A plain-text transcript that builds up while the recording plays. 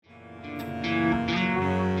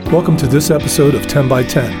Welcome to this episode of 10 by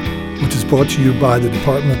 10, which is brought to you by the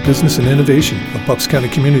Department of Business and Innovation of Bucks County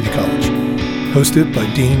Community College, hosted by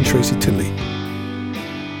Dean Tracy Tinley.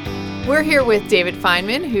 We're here with David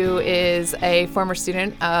Fineman, who is a former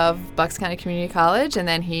student of Bucks County Community College, and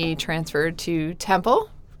then he transferred to Temple.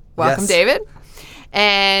 Welcome, Yes. David.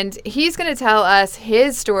 And he's going to tell us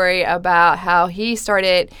his story about how he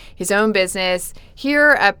started his own business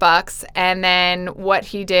here at Bucks and then what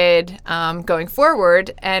he did going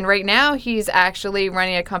forward. And right now he's actually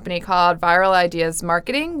running a company called Viral Ideas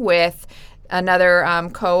Marketing with another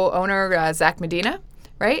co-owner, Zach Medina,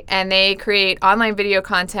 right? And they create online video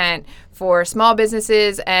content for small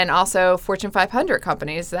businesses and also Fortune 500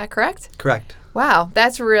 companies. Is that correct? Correct. Wow,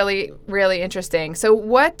 that's really, really interesting. So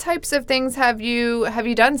what types of things have you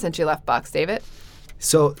done since you left Bucks, David?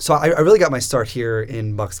 So I really got my start here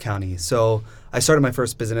in Bucks County. So I started my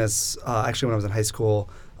first business actually when I was in high school.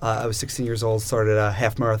 I was 16 years old, started a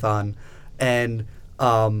half marathon, and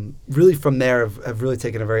really from there I've really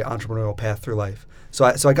taken a very entrepreneurial path through life. So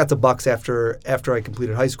I got to Bucks after I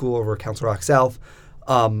completed high school over at Council Rock South,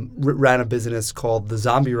 ran a business called the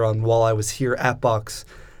Zombie Run while I was here at Bucks.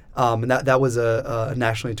 And that was a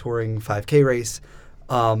nationally touring 5K race.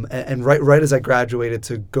 And right as I graduated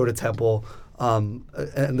to go to Temple,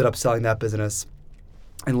 ended up selling that business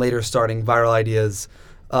and later starting Viral Ideas,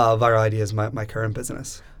 my current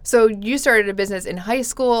business. So you started a business in high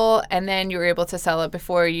school and then you were able to sell it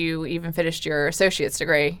before you even finished your associate's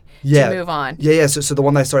degree to move on. Yeah. So the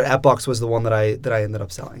one that I started at Bucks was the one that I ended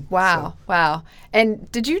up selling. Wow.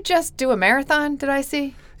 And did you just do a marathon, did I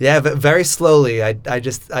see? Yeah, but very slowly. I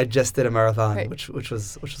just did a marathon, Right. which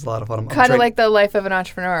was a lot of fun. Kind of like the life of an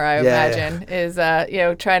entrepreneur, I imagine, yeah.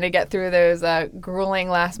 is trying to get through those grueling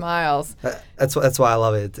last miles. That's why I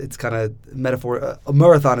love it. It's kind of metaphor. A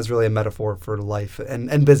marathon is really a metaphor for life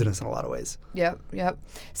and business in a lot of ways. Yep.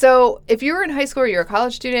 So if you were in high school or you're a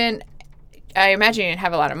college student, I imagine you didn't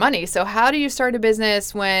have a lot of money. So how do you start a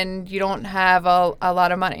business when you don't have a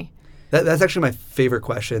lot of money? That's actually my favorite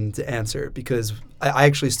question to answer because I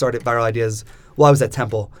actually started Viral Ideas while I was at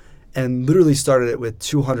Temple and literally started it with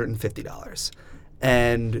 $250.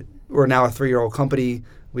 And we're now a 3-year-old company.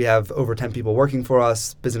 We have over 10 people working for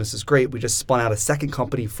us. Business is great. We just spun out a second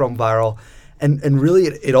company from Viral. And really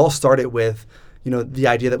it all started with, the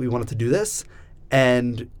idea that we wanted to do this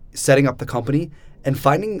and setting up the company and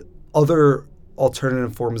finding other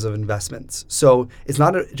alternative forms of investments. So it's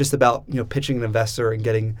not just about pitching an investor and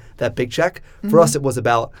getting that big check. For us, it was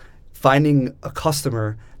about finding a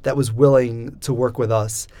customer that was willing to work with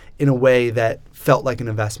us in a way that felt like an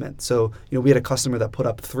investment. So we had a customer that put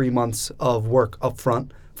up 3 months of work up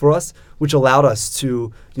front for us, which allowed us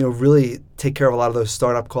to really take care of a lot of those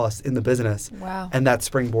startup costs in the business. Wow. And that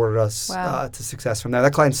springboarded us to success from there.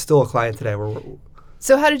 That client's still a client today.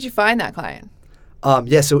 So how did you find that client?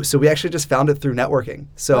 So we actually just found it through networking.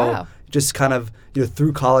 So just kind of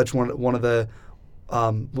through college, one of the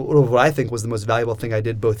what I think was the most valuable thing I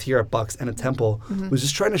did both here at Bucks and at Temple was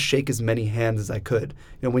just trying to shake as many hands as I could.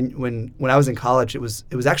 When I was in college, it was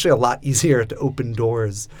actually a lot easier to open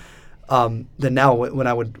doors than now. When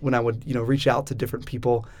I would reach out to different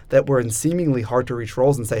people that were in seemingly hard to reach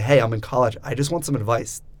roles and say, hey, I'm in college. I just want some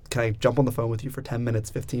advice. Can I jump on the phone with you for 10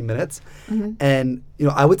 minutes, 15 minutes? And,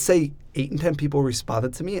 I would say 8 and 10 people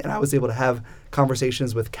responded to me, and I was able to have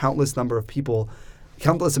conversations with countless amounts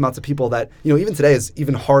of people that, even today is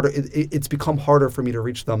even harder. It's become harder for me to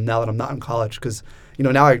reach them now that I'm not in college because,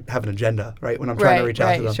 now I have an agenda, right? When I'm trying to reach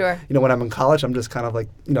out to them. Sure. When I'm in college, I'm just kind of like,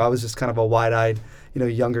 I was just kind of a wide-eyed,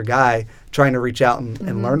 younger guy trying to reach out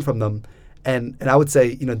and learn from them. And I would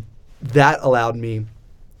say,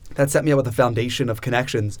 that set me up with a foundation of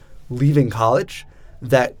connections leaving college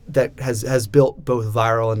that has built both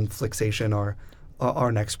Viral and Flixation,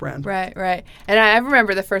 our next brand. Right. And I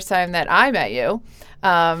remember the first time that I met you,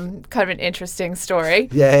 kind of an interesting story.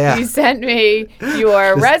 Yeah. You sent me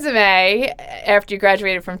your resume after you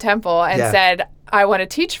graduated from Temple and said, I want to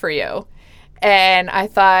teach for you. And I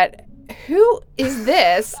thought, who is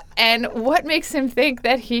this and what makes him think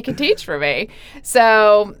that he can teach for me?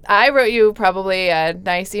 So I wrote you probably a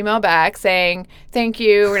nice email back saying, thank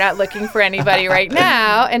you, we're not looking for anybody right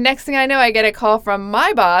now. And next thing I know, I get a call from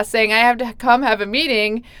my boss saying I have to come have a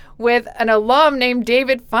meeting with an alum named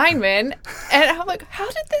David Fineman. And I'm like, how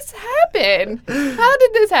did this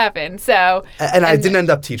happen? So, and I didn't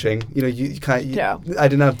end up teaching. I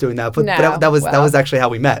didn't end up doing that. But that was actually how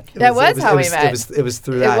we met. That was how we met. It was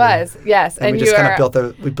through that. It was, yes. And we just kind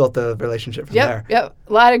of built the relationship from there. Yep.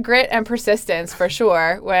 A lot of grit and persistence for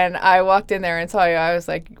sure. When I walked in there and saw you, I was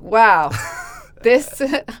like, wow. this,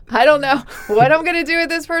 I don't know what I'm going to do with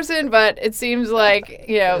this person, but it seems like,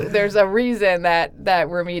 there's a reason that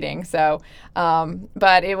we're meeting. So,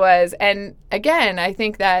 but it was, and again, I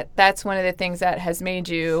think that's one of the things that has made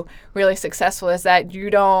you really successful is that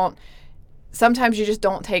sometimes you just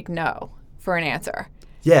don't take no for an answer.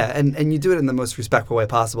 Yeah, and you do it in the most respectful way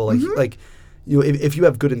possible. Like, if you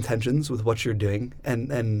have good intentions with what you're doing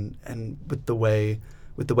and with the way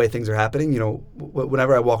things are happening,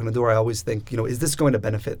 whenever I walk in the door, I always think, is this going to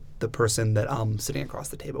benefit the person that I'm sitting across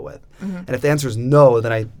the table with? Mm-hmm. And if the answer is no,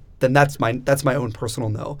 then that's my own personal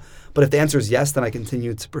no. But if the answer is yes, then I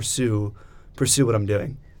continue to pursue what I'm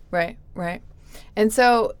doing. Right. And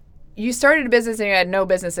so you started a business and you had no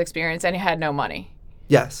business experience and you had no money.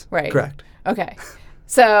 Yes. Right. Correct. Okay.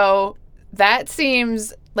 So that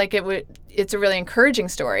seems like it's a really encouraging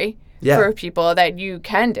story for people that you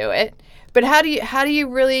can do it. But how do you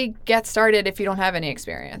really get started if you don't have any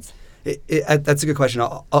experience? That's a good question.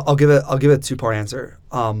 I'll give a 2-part answer.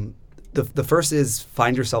 The first is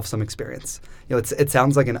find yourself some experience. It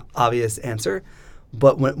sounds like an obvious answer,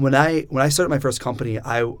 but when I started my first company,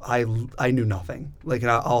 I knew nothing. Like,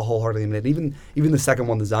 and I'll wholeheartedly admit it. Even the second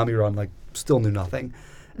one, the Zombie Run, like, still knew nothing.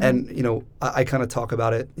 Mm-hmm. And I kind of talk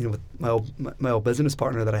about it with my old business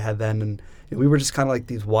partner that I had then, and we were just kind of like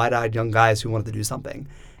these wide-eyed young guys who wanted to do something.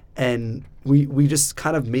 And we just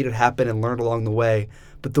kind of made it happen and learned along the way.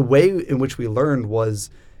 But the way in which we learned was,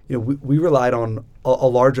 we relied on a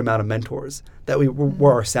large amount of mentors that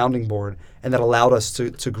were our sounding board and that allowed us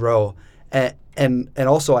to grow. And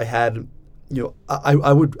also I had,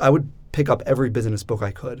 I would pick up every business book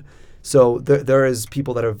I could. So there is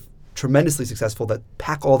people that are tremendously successful that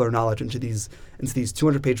pack all their knowledge into these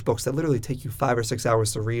 200-page books that literally take you 5 or 6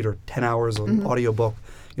 hours to read, or 10 hours on an audiobook,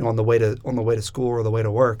 on the way to school or the way to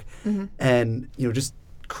work. Mm-hmm. And just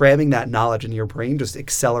cramming that knowledge into your brain just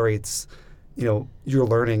accelerates your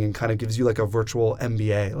learning and kind of gives you like a virtual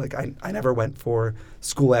MBA. Like, I never went for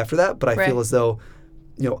school after that, but I feel as though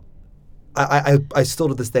I still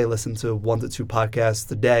to this day listen to 1 to 2 podcasts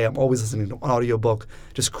a day. I'm always listening to an audiobook,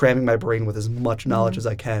 just cramming my brain with as much knowledge as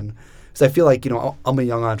I can. So I feel like, I'm a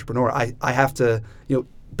young entrepreneur. I have to,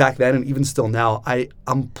 back then and even still now,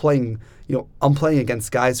 I'm playing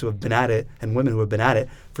against guys who have been at it and women who have been at it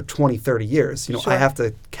for 20, 30 years. Sure. I have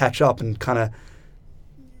to catch up and kind of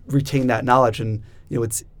retain that knowledge. And,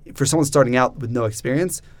 it's for someone starting out with no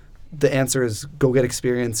experience, the answer is go get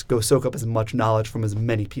experience, go soak up as much knowledge from as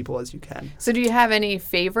many people as you can. So do you have any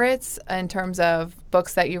favorites in terms of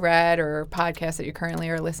books that you read or podcasts that you currently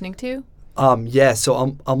are listening to? Yeah,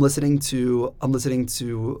 so I'm listening to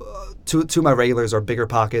two of my regulars are Bigger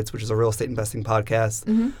Pockets, which is a real estate investing podcast.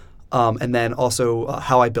 Mm-hmm. And then also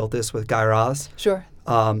How I Built This with Guy Raz. Sure.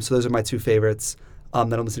 So those are my 2 favorites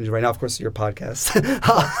that I'm listening to right now. Of course, your podcast.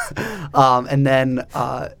 And then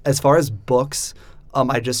as far as books,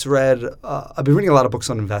 I just read. I've been reading a lot of books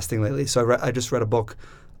on investing lately. So I just read a book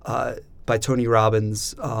by Tony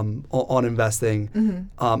Robbins on investing, and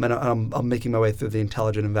I'm making my way through The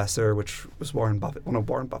Intelligent Investor, which was one of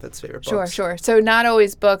Warren Buffett's favorite books. Sure. So not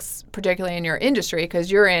always books, particularly in your industry, because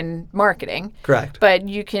you're in marketing. Correct. But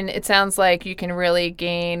it sounds like you can really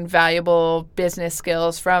gain valuable business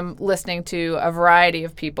skills from listening to a variety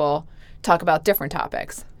of people talk about different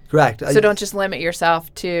topics. Correct. So don't just limit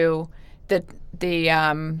yourself to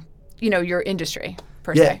the your industry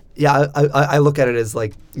per se. Yeah. I look at it as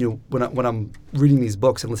like, when I'm reading these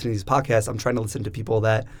books and listening to these podcasts, I'm trying to listen to people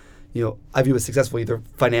that, I view as successful either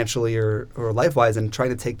financially or life-wise, and trying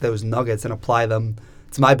to take those nuggets and apply them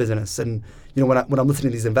to my business. And when I'm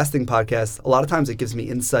listening to these investing podcasts, a lot of times it gives me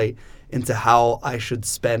insight into how I should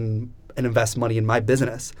spend and invest money in my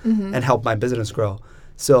business and help my business grow.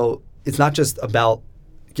 So it's not just about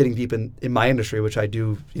getting deep in my industry, which I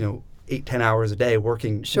do, 8-10 hours a day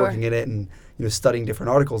working in it and studying different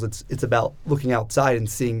articles. It's about looking outside and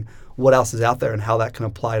seeing what else is out there and how that can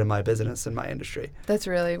apply to my business and my industry. That's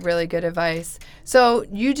really, really good advice. So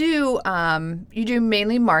you do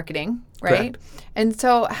mainly marketing, right? Correct. And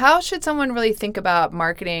so how should someone really think about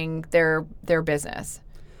marketing their business?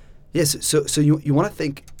 Yes. So you want to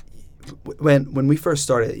think when we first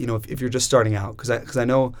started, if you're just starting out, because I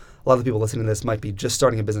know a lot of the people listening to this might be just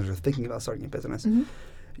starting a business or thinking about starting a business. Mm-hmm.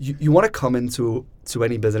 You want to come into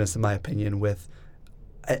any business, in my opinion, with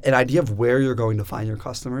an idea of where you're going to find your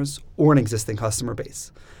customers or an existing customer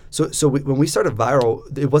base. So when we started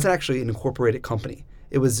Vyral, it wasn't actually an incorporated company.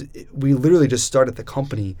 We literally just started the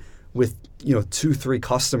company with 2-3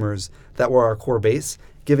 customers that were our core base,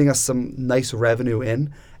 giving us some nice revenue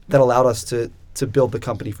in that allowed us to build the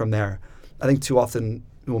company from there. I think too often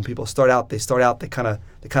when people start out, they kind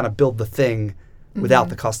of build the thing without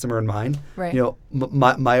the customer in mind. Right. You know,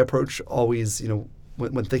 my approach always, you know,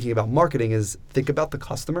 when thinking about marketing is think about the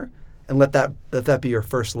customer and let that be your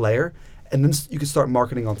first layer. And then you can start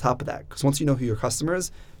marketing on top of that. Because once you know who your customer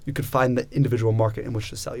is, you could find the individual market in which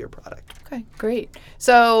to sell your product. Okay, great.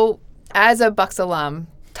 So as a Bucks alum,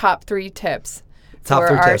 top 3 tips for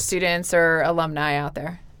our students or alumni out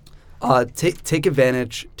there? Take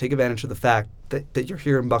advantage of the fact that you're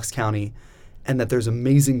here in Bucks County and that there's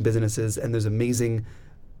amazing businesses and there's amazing,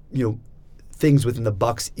 you know, things within the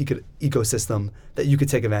Bucks ecosystem that you could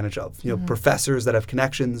take advantage of. You know, professors that have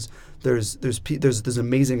connections. There's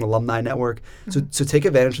amazing alumni network. So take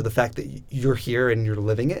advantage of the fact that you're here and you're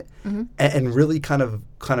living it, and really kind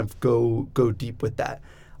of go deep with that.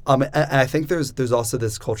 And I think there's also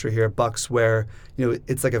this culture here at Bucks where, you know,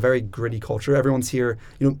 it's like a very gritty culture. Everyone's here.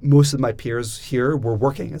 You know, most of my peers here were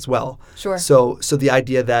working as well. Sure. So the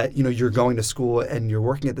idea that, you know, you're going to school and you're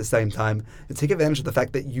working at the same time, and take advantage of the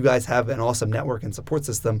fact that you guys have an awesome network and support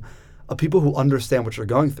system of people who understand what you're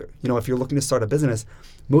going through. You know, if you're looking to start a business,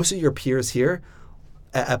 most of your peers here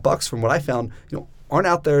at Bucks, from what I found, you know, aren't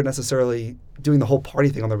out there necessarily doing the whole party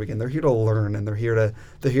thing on their weekend. They're here to learn, and they're here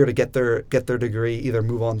to get their degree, either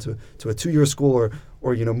move on to a 2-year school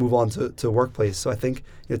or you know, move on to a workplace. So I think,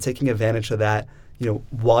 you know, taking advantage of that, you know,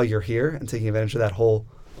 while you're here and taking advantage of that whole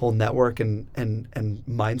network and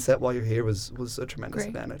mindset while you're here was a tremendous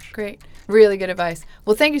advantage. Great. Really good advice.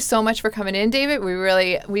 Well, thank you so much for coming in, David.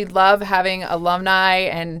 We love having alumni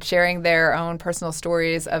and sharing their own personal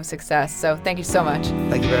stories of success. So thank you so much.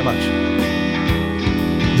 Thank you very much.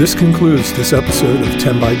 This concludes this episode of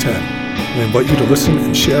 10 by 10. We invite you to listen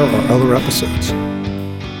and share our other episodes.